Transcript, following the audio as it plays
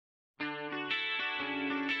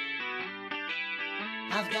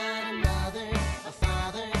I've got a mother, a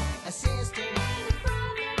father, a sister, and a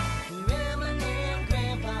brother, grandma and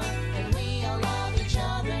grandpa, and we all love each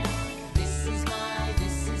other. This is my,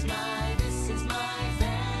 this is my, this is my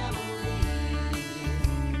family.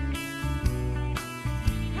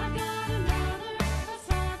 I've got a mother, a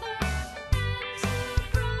father, and 2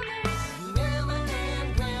 brothers, grandma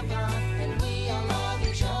and grandpa, and we all love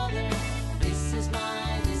each other. This is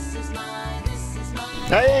my, this is my, this is my.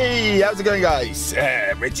 Hey, how's it going, guys?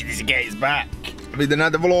 RichyTcK is back with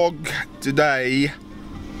another vlog. Today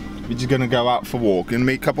we're just gonna go out for a walk and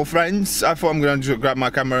meet a couple friends. I thought I'm gonna just grab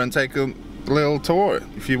my camera and take a little tour.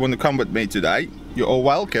 If you want to come with me today, you're all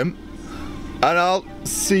welcome, and I'll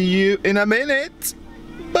see you in a minute.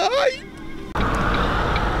 Bye.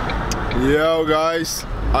 Yo guys,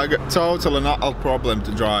 I got totally not a problem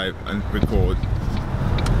to drive and record.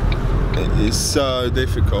 It is so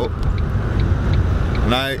difficult.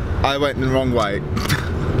 And I went the wrong way.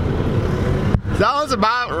 Sounds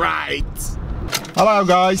about right. Hello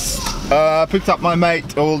guys. I picked up my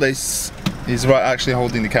mate Aldis. He's right actually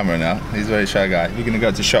holding the camera now. He's a very shy guy. We're gonna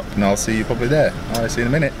go to shop and I'll see you probably there. I'll see you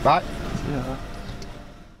in a minute. Bye. Yeah.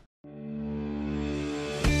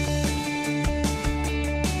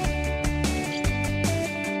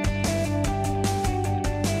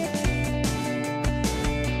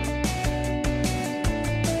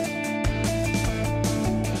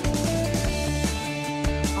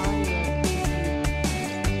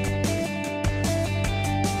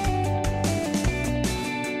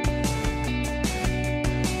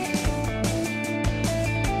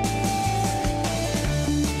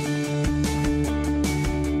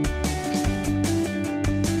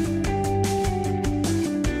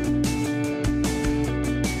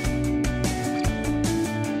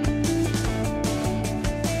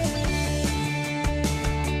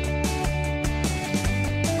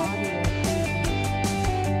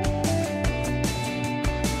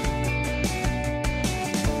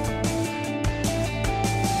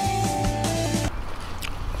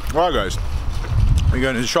 Right guys, we're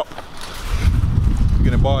going to the shop. We're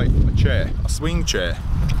going to buy a chair, a swing chair,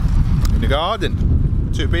 in the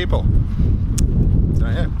garden. 2 people. So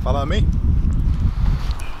yeah, follow me.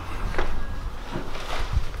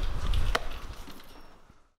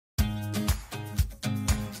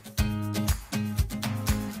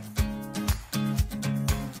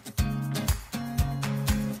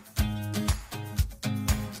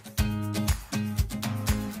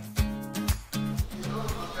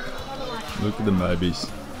 Look at the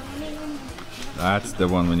babies. That's the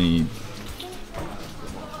one we need.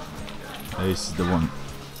 This is the one.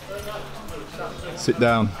 Sit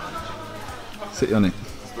down. Sit on it.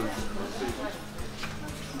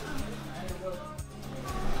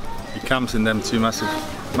 It comes in them 2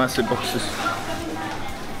 massive boxes.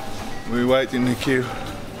 We wait in the queue.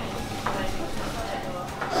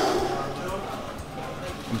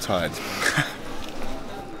 I'm tired.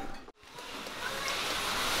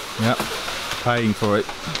 Yep. Paying for it.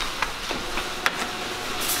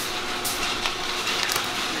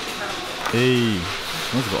 Hey,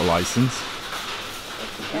 he's got a license.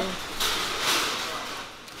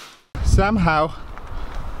 Somehow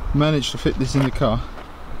managed to fit this in the car.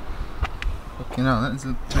 Fucking hell, that's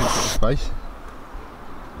a tight space.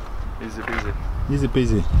 Easy peasy. Easy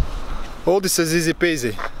peasy. All this says easy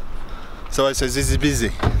peasy. So I says easy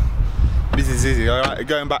busy. Busy's easy. Alright,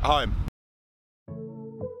 going back home.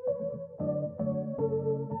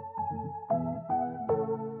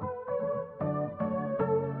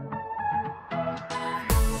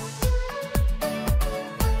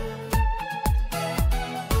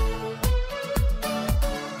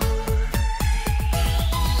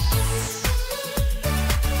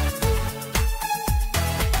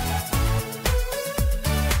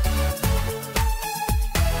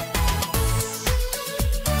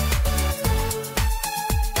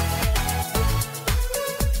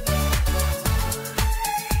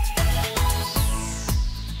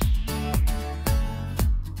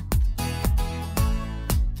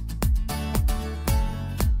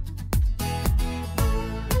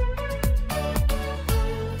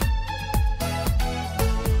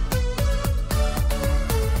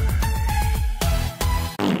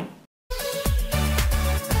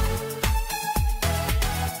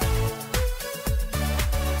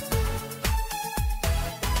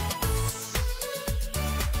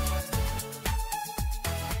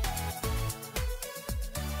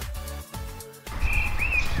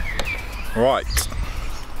 Right,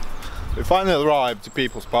 we finally arrived to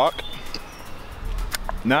People's Park.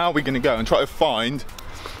 Now we're going to go and try to find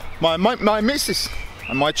my missus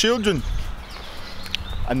and my children.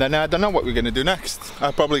 And then I don't know what we're gonna do next.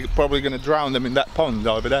 I'm probably gonna drown them in that pond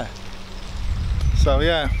over there. So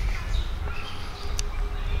yeah,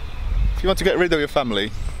 if you want to get rid of your family,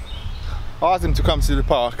 ask them to come to the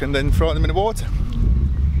park and then throw them in the water.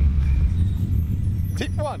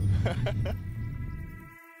 Tip 1.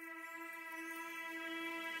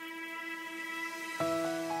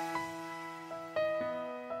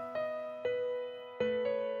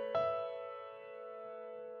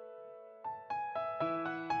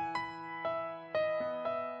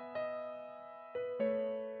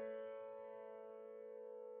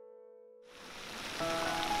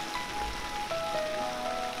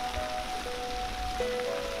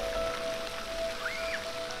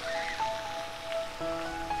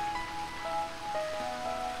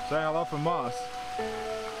 Say hello from Mars.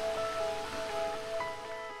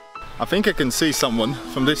 I think I can see someone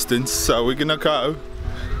from distance, so we're gonna go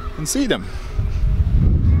and see them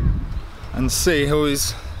and see who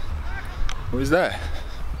is there.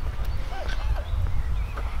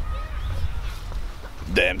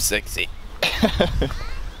 Damn sexy.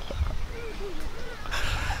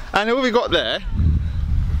 And who we got there?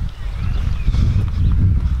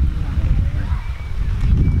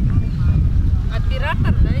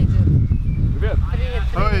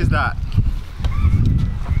 Who is that?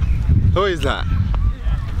 Who is that?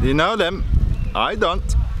 Do you know them? I don't.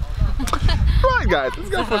 Right guys, let's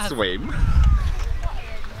go for a swim.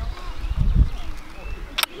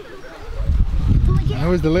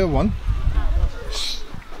 Who is the little one?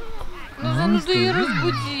 Ну ты ее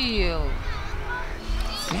разбудил.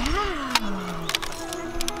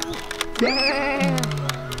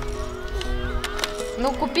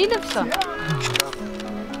 Ну купили все?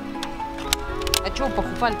 А чего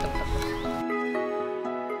покупали-то?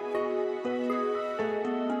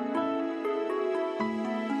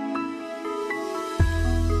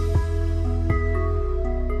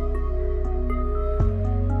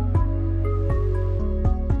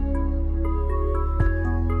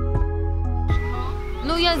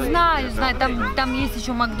 Ну я знаю, там есть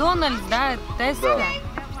еще Макдональдс, да, Теста.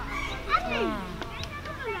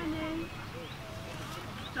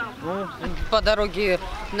 По дороге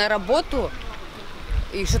на работу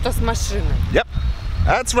и что-то с машиной. Yep,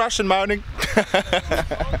 that's Russian morning.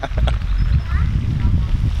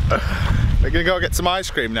 We're gonna go get some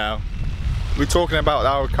ice cream now. We're talking about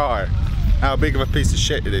our car, how big of a piece of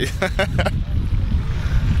shit it is.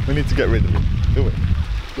 We need to get rid of it, do we?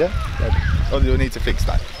 Yeah? Or do we need to fix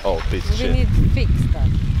that? Oh, piece of shit. We need to fix that.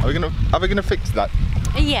 Are we gonna fix that?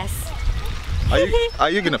 Yes. Are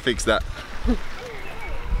you gonna fix that?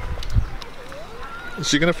 Is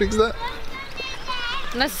she gonna fix that?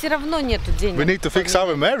 У нас все равно нету денег. We need to fix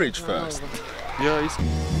our marriage first. Yeah, it's...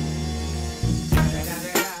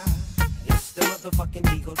 It's the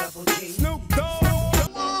motherfucking Eagle Double G. Snoop Dogg.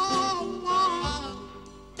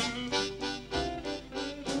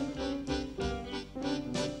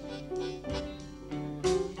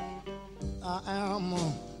 I am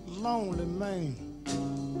a lonely man,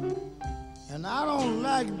 and I don't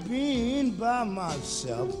like being by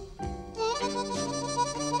myself.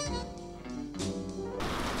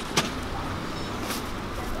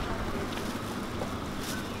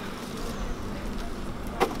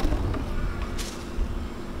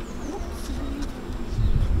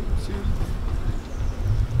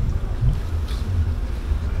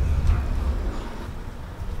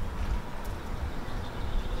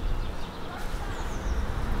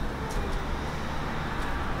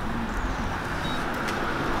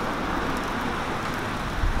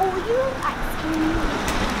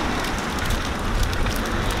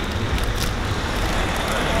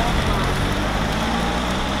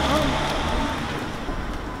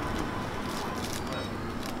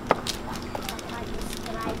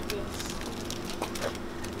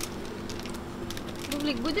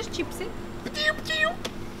 Бублик, будешь чипсы?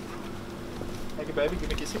 Thank you, baby. Give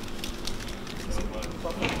me a kiss.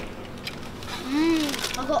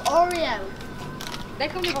 I've got Oreo.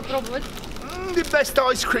 Дай-ка мне попробовать. The best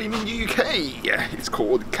ice cream in the UK. It's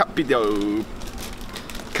called Capido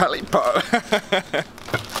Calippo.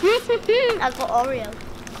 I've got Oreo.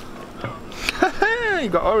 You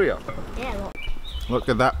got Oreo. Yeah, look. Look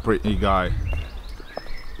at that pretty guy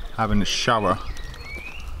having a shower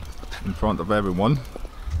in front of everyone.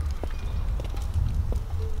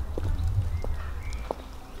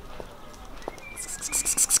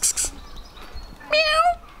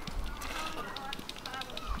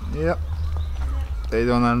 Yep. They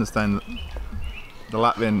don't understand the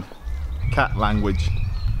Latvian cat language.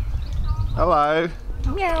 Hello.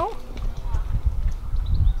 Meow.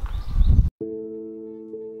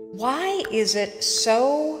 Why is it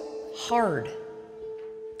so hard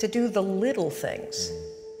to do the little things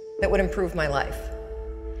that would improve my life.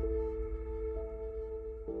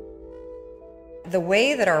 The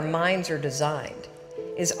way that our minds are designed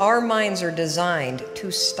is our minds are designed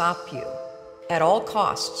to stop you at all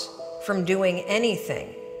costs from doing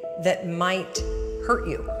anything that might hurt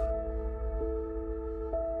you.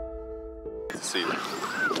 See that.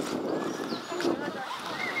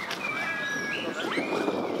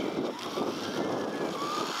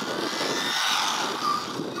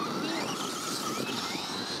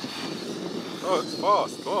 Oh, it's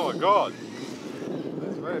fast. Oh my god.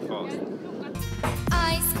 It's very fast.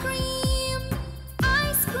 Ice cream,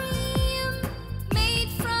 made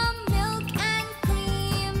from milk and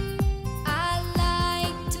cream. I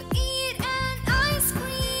like to eat an ice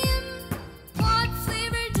cream. What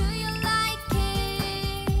flavor do you like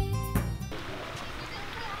it?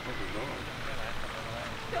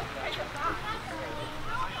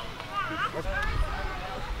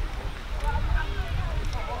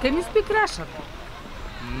 Can you speak Russian?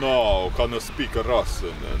 No, cannot speak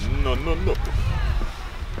Russian. No.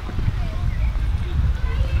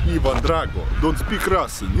 Ivan Drago, don't speak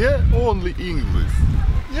Russian, yeah? Only English.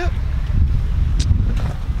 Yeah.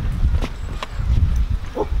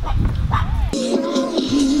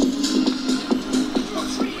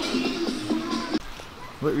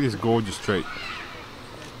 Look at this gorgeous tree.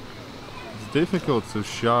 It's difficult to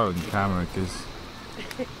show on camera because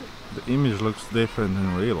the image looks different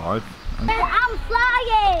in real life. I'm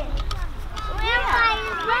flying! We're flying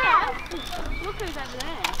as well! Look who's over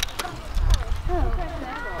there.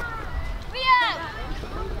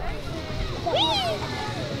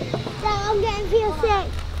 Stop, I'm getting feel sick.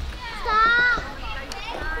 Stop!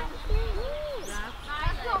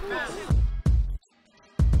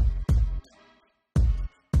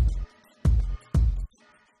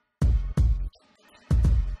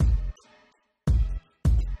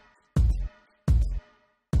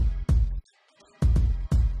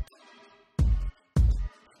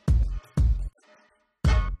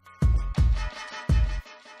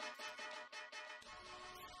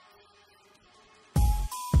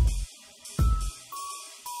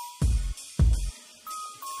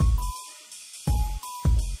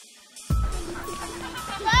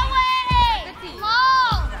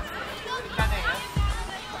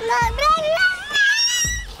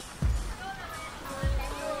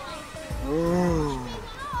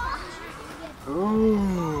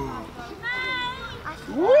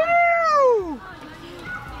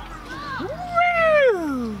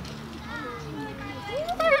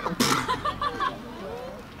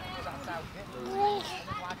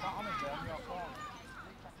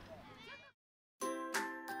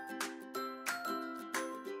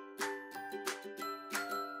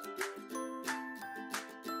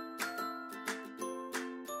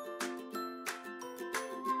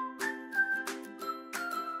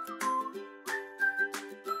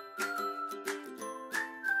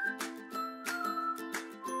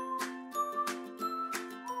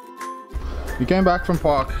 We came back from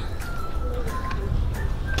park.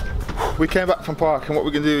 We came back from park, and what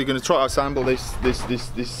we're gonna do, we're gonna try to assemble this. What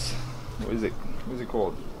is it? What is it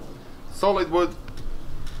called? Solid wood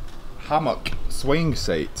hammock swing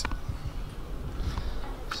seat.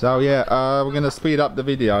 So yeah, we're gonna speed up the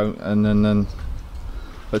video, and then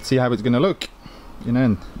let's see how it's gonna look. And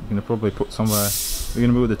then we're gonna probably put somewhere. We're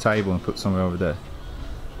gonna move the table and put somewhere over there.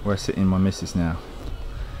 Where I'm sitting my missus now.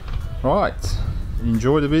 Right,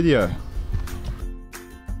 enjoy the video.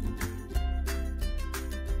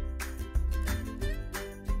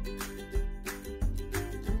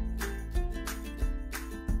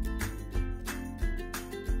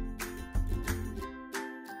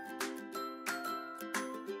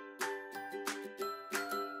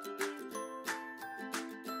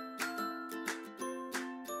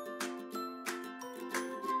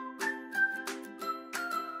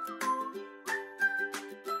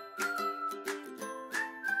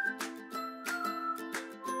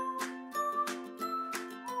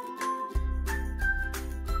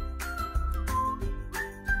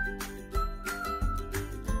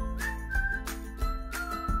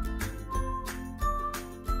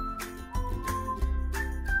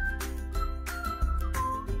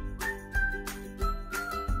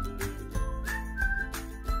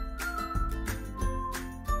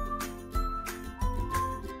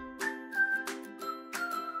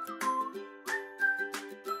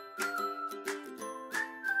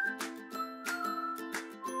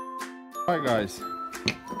 Alright guys,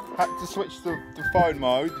 had to switch to phone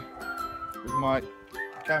mode because my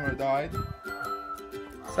camera died.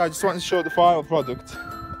 So I just wanted to show the final product.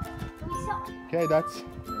 Okay, that's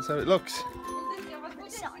how it looks.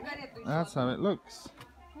 That's how it looks.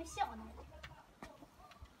 me sit on it.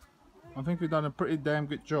 I think we've done a pretty damn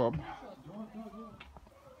good job.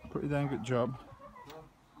 Pretty damn good job.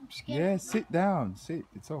 Yeah, sit down. Sit.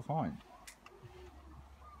 It's all fine.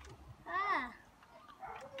 Ah.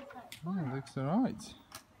 Oh, it looks alright.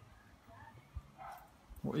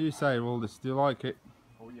 What do you say, Waldis? Do you like it?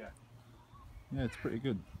 Oh yeah. Yeah, it's pretty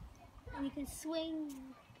good. And you can swing.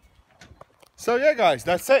 So yeah, guys,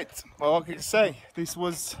 that's it. Well, I can say this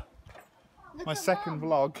was Look my at second Mum.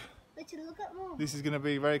 vlog. Richard, look at Mum. This is going to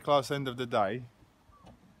be very close end of the day.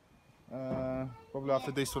 Probably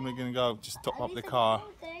after this one we're going to go just top up the car,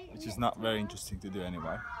 which is not very interesting to do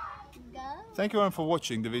anyway. Go. Thank you everyone for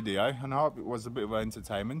watching the video, and I hope it was a bit of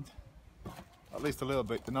entertainment. At least a little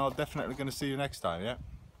bit, and I'm definitely going to see you next time, yeah?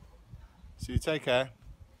 So you take care.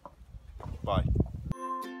 Bye.